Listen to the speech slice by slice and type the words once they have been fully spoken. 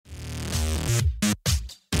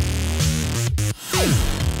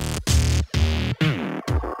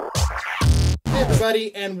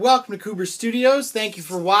everybody, and welcome to Cooper Studios. Thank you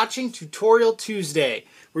for watching Tutorial Tuesday.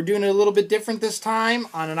 We're doing it a little bit different this time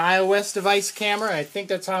on an iOS device camera. I think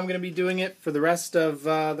that's how I'm going to be doing it for the rest of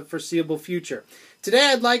the foreseeable future.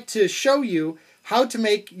 Today I'd like to show you how to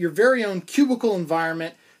make your very own cubicle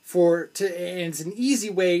environment and it's an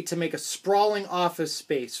easy way to make a sprawling office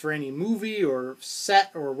space for any movie or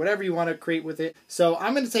set or whatever you want to create with it. So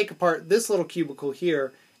I'm going to take apart this little cubicle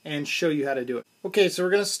here and show you how to do it. Okay, so we're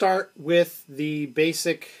going to start with the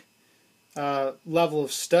basic level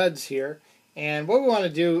of studs here. And what we want to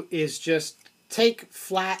do is just take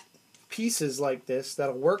flat pieces like this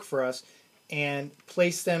that'll work for us and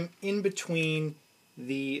place them in between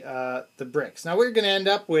the bricks. Now what you're going to end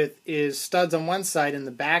up with is studs on one side and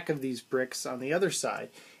the back of these bricks on the other side.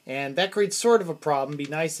 And that creates sort of a problem. It'd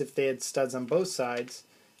be nice if they had studs on both sides.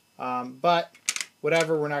 But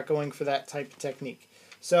whatever, we're not going for that type of technique.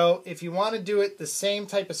 So if you want to do it the same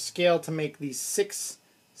type of scale to make these six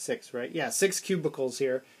cubicles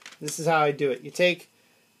here, this is how I do it. You take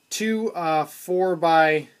two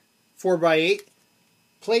 4x8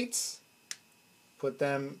 plates, put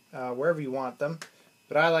them wherever you want them,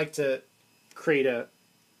 but I like to create a,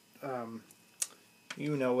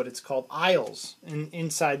 you know what it's called, aisles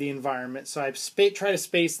inside the environment, so I try to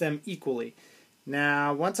space them equally.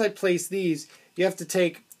 Now once I place these, you have to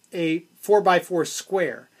take a 4x4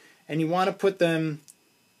 square, and you want to put them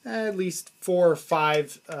at least 4 or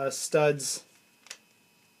 5 studs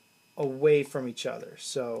away from each other.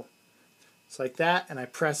 So it's like that, and I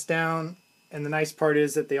press down, and the nice part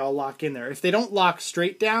is that they all lock in there. If they don't lock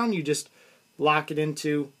straight down, you just lock it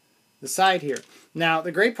into the side here. Now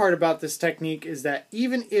the great part about this technique is that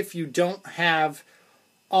even if you don't have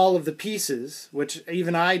all of the pieces, which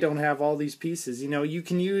even I don't have all these pieces, you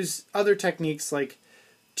can use other techniques like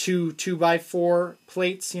two 2x4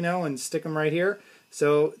 plates, and stick them right here.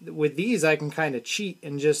 So with these I can kind of cheat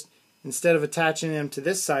and just, instead of attaching them to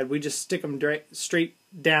this side, we just stick them straight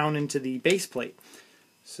down into the base plate.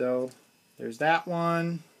 So there's that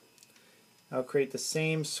one. I'll create the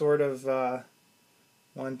same sort of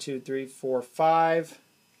 1, 2, 3, 4, 5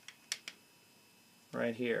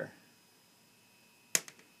 right here.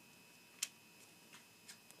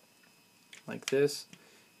 Like this.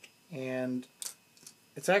 And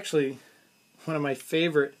it's actually one of my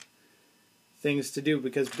favorite things to do,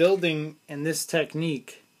 because building in this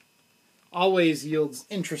technique always yields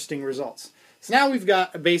interesting results. So now we've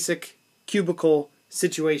got a basic cubicle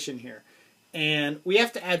situation here, and we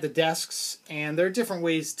have to add the desks, and there are different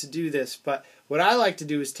ways to do this, but what I like to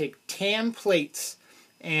do is take tan plates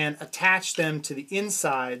and attach them to the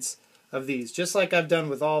insides of these, just like I've done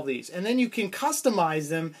with all these, and then you can customize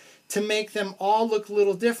them to make them all look a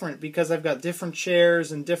little different, because I've got different chairs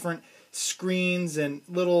and different screens and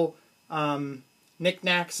little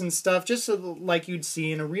knickknacks and stuff, just so like you'd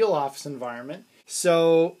see in a real office environment.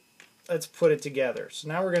 So let's put it together. So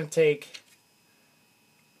now we're going to take,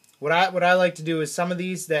 what I like to do is some of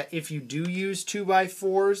these that if you do use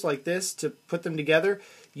 2x4s like this to put them together,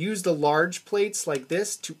 use the large plates like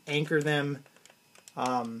this to anchor them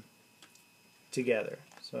together.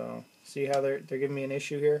 So see how they're giving me an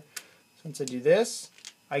issue here? So once I do this,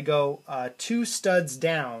 I go 2 studs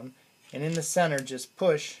down, and in the center just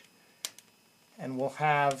push, and we'll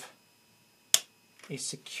have a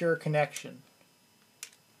secure connection.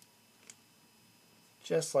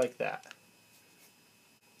 Just like that.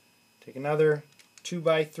 Take another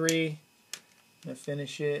 2x3 and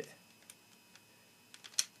finish it.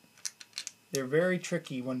 They're very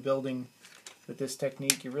tricky when building with this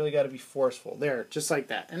technique. You really got to be forceful. There, just like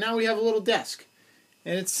that. And now we have a little desk.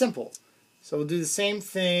 And it's simple. So we'll do the same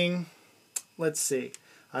thing. Let's see.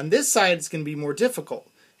 On this side it's going to be more difficult,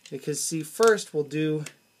 because see, first we'll do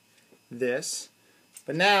this.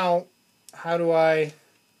 But now, how do I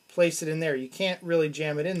place it in there? You can't really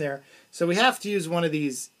jam it in there. So we have to use one of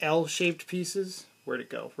these L-shaped pieces. Where'd it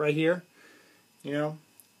go? Right here.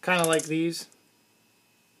 Kind of like these.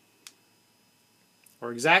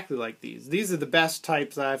 Or exactly like these. These are the best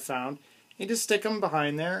types that I've found. You just stick them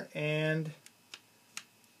behind there and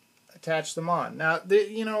attach them on. Now,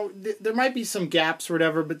 there might be some gaps or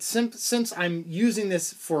whatever, but since I'm using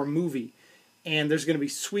this for a movie, and there's going to be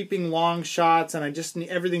sweeping long shots, and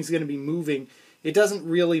everything's going to be moving, it doesn't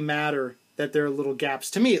really matter that there are little gaps,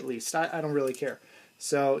 to me at least. I don't really care.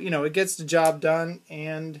 So, it gets the job done,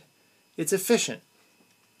 and it's efficient.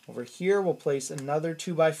 Over here, we'll place another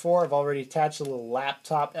 2x4. I've already attached a little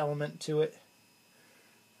laptop element to it.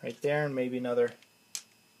 Right there, and maybe another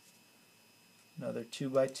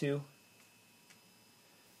 2x2.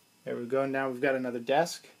 There we go. Now we've got another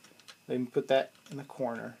desk. Let me put that in the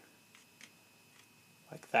corner.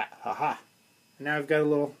 Like that. Haha. And now I've got a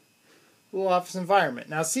little office environment.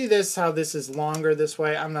 Now see this, how this is longer this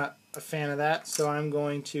way. I'm not a fan of that, so I'm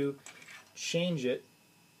going to change it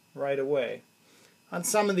right away. On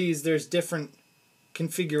some of these there's different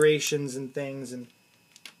configurations and things, and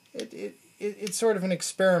it's sort of an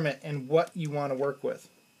experiment in what you want to work with.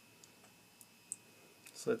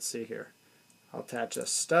 So let's see here. I'll attach a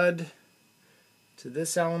stud to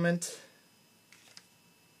this element.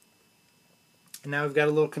 And now we've got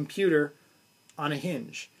a little computer on a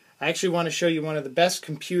hinge. I actually want to show you one of the best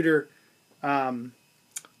computer, what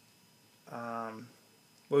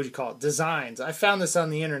would you call it, designs. I found this on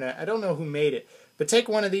the internet. I don't know who made it. But take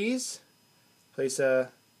one of these, place a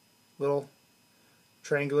little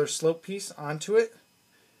triangular slope piece onto it,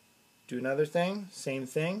 do another thing, same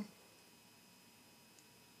thing,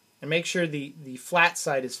 and make sure the flat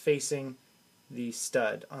side is facing the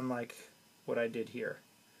stud, unlike what I did here.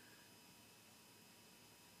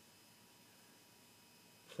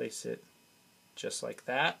 Place it just like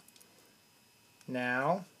that.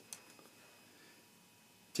 Now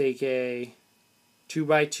take a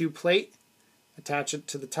 2x2 plate, attach it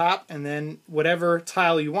to the top, and then whatever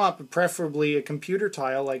tile you want, but preferably a computer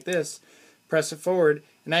tile like this, press it forward,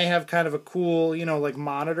 and now you have kind of a cool, you know, like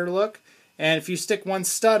monitor look. And if you stick one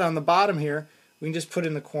stud on the bottom here, we can just put it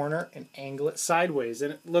in the corner and angle it sideways,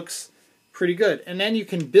 and it looks pretty good. And then you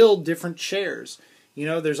can build different chairs. You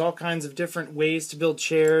know, there's all kinds of different ways to build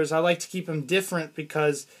chairs. I like to keep them different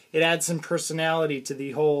because it adds some personality to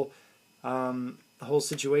the whole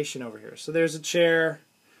situation over here. So there's a chair.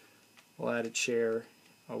 We'll add a chair.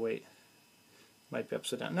 Oh wait, might be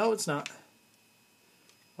upside down. No, it's not.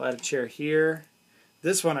 We'll add a chair here.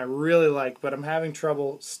 This one I really like, but I'm having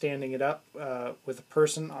trouble standing it up with a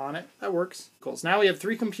person on it. That works. Cool. So now we have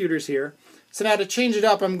 3 computers here. So now to change it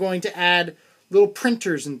up, I'm going to add little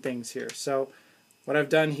printers and things here. So what I've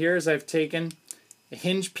done here is I've taken a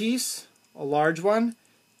hinge piece, a large one,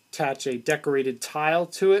 attach a decorated tile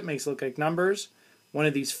to it, makes it look like numbers. One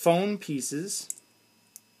of these phone pieces,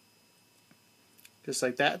 just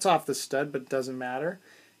like that. It's off the stud, but it doesn't matter.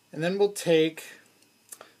 And then we'll take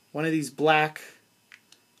one of these black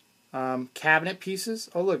cabinet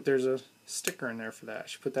pieces. Oh look, there's a sticker in there for that. I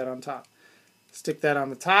should put that on top. Stick that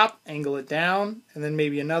on the top, angle it down, and then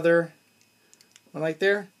maybe another one like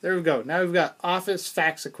there. There we go. Now we've got office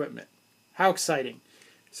fax equipment. How exciting.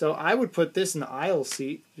 So I would put this in the aisle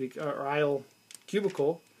seat, or aisle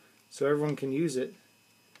cubicle, so everyone can use it.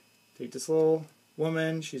 Take this little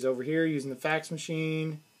woman, she's over here using the fax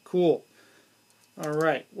machine. Cool.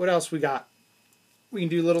 Alright, what else we got? We can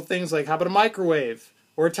do little things like, how about a microwave?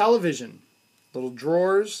 Or a television. Little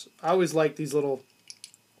drawers. I always like these little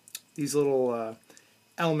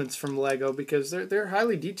elements from Lego because they're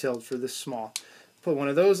highly detailed for this small. Put one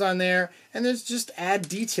of those on there, and there's just add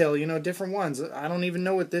detail, you know, different ones. I don't even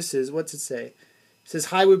know what this is. What's it say? It says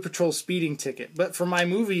Highway Patrol speeding ticket. But for my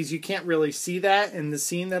movies, you can't really see that in the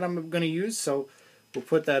scene that I'm going to use, so we'll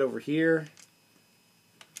put that over here.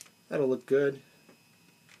 That'll look good.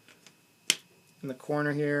 In the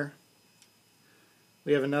corner here.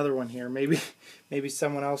 We have another one here. Maybe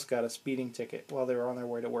someone else got a speeding ticket while they were on their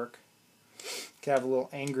way to work. Could have a little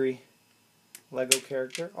angry Lego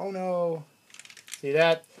character. Oh no! See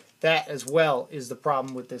that as well is the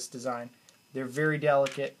problem with this design. They're very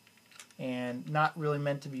delicate and not really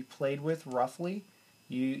meant to be played with roughly.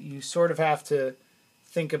 You sort of have to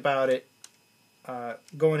think about it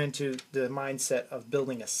going into the mindset of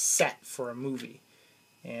building a set for a movie,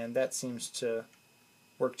 and that seems to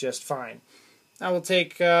work just fine. Now we'll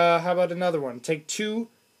take, how about another one? Take 2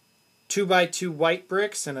 2x2 white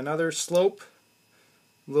bricks and another slope,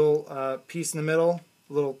 little piece in the middle,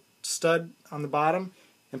 little stud on the bottom,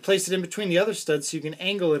 and place it in between the other studs so you can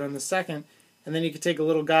angle it on the second. And then you could take a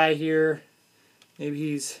little guy here, maybe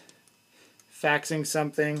he's faxing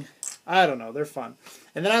something. I don't know, they're fun.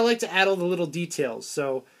 And then I like to add all the little details.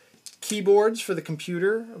 So keyboards for the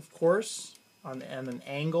computer, of course, on an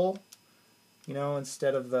angle, you know,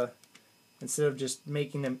 instead of just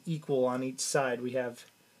making them equal on each side, we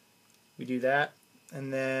do that.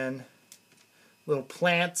 And then little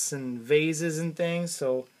plants and vases and things.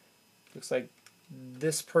 So looks like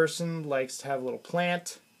this person likes to have a little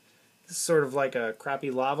plant. This is sort of like a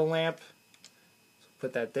crappy lava lamp. So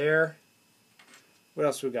put that there. What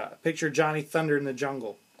else we got? A picture of Johnny Thunder in the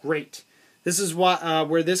jungle. Great. This is what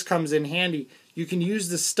where this comes in handy. You can use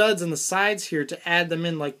the studs on the sides here to add them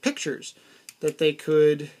in like pictures that they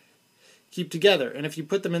could keep together. And if you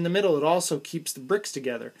put them in the middle, it also keeps the bricks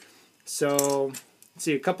together. So, let's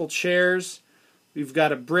see, a couple chairs. We've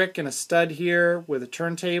got a brick and a stud here with a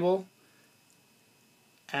turntable.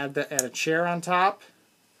 Add a chair on top.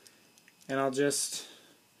 And I'll just...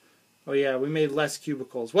 Oh yeah, we made less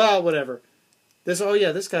cubicles. Well, whatever. Oh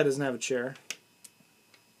yeah, this guy doesn't have a chair.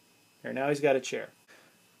 There, now he's got a chair.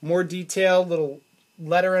 More detailed little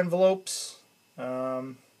letter envelopes.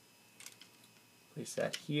 Place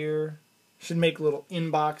that here. Should make little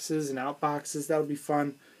inboxes and outboxes. That'll be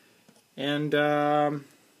fun. And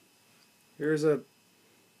here's a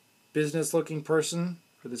business-looking person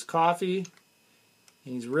with his coffee.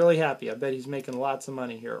 And he's really happy. I bet he's making lots of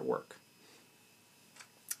money here at work.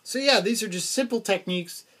 So yeah, these are just simple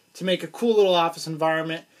techniques to make a cool little office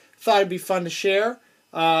environment. Thought it'd be fun to share.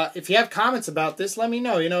 If you have comments about this, let me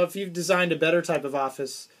know. You know, if you've designed a better type of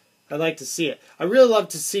office, I'd like to see it. I really love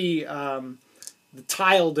to see the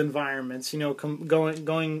tiled environments, you know,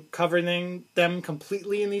 covering them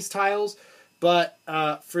completely in these tiles. But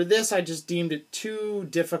for this, I just deemed it too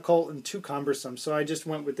difficult and too cumbersome. So I just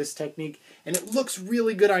went with this technique. And it looks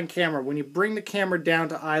really good on camera. When you bring the camera down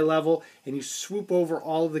to eye level and you swoop over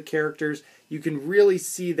all of the characters, you can really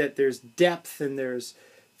see that there's depth and there's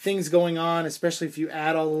things going on, especially if you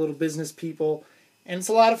add all the little business people. And it's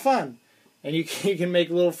a lot of fun. And you can make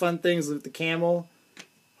little fun things with the camel.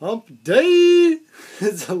 Hump day!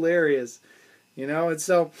 It's hilarious. You know, and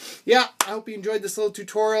so, yeah, I hope you enjoyed this little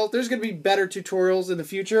tutorial. There's going to be better tutorials in the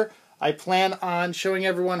future. I plan on showing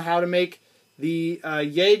everyone how to make the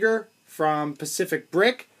Jaeger from Pacific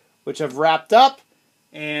Brick, which I've wrapped up,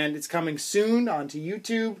 and it's coming soon onto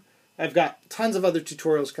YouTube. I've got tons of other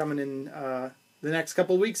tutorials coming in the next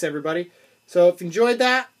couple of weeks, everybody. So if you enjoyed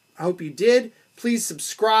that, I hope you did. Please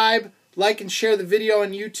subscribe, like and share the video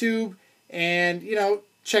on YouTube, and, you know,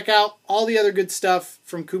 check out all the other good stuff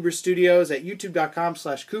from Cubicle Studios at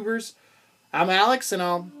youtube.com/Cubers. I'm Alex, and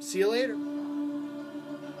I'll see you later.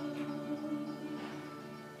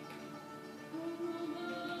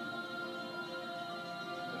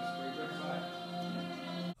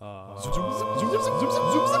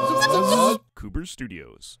 Cubicle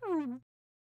Studios.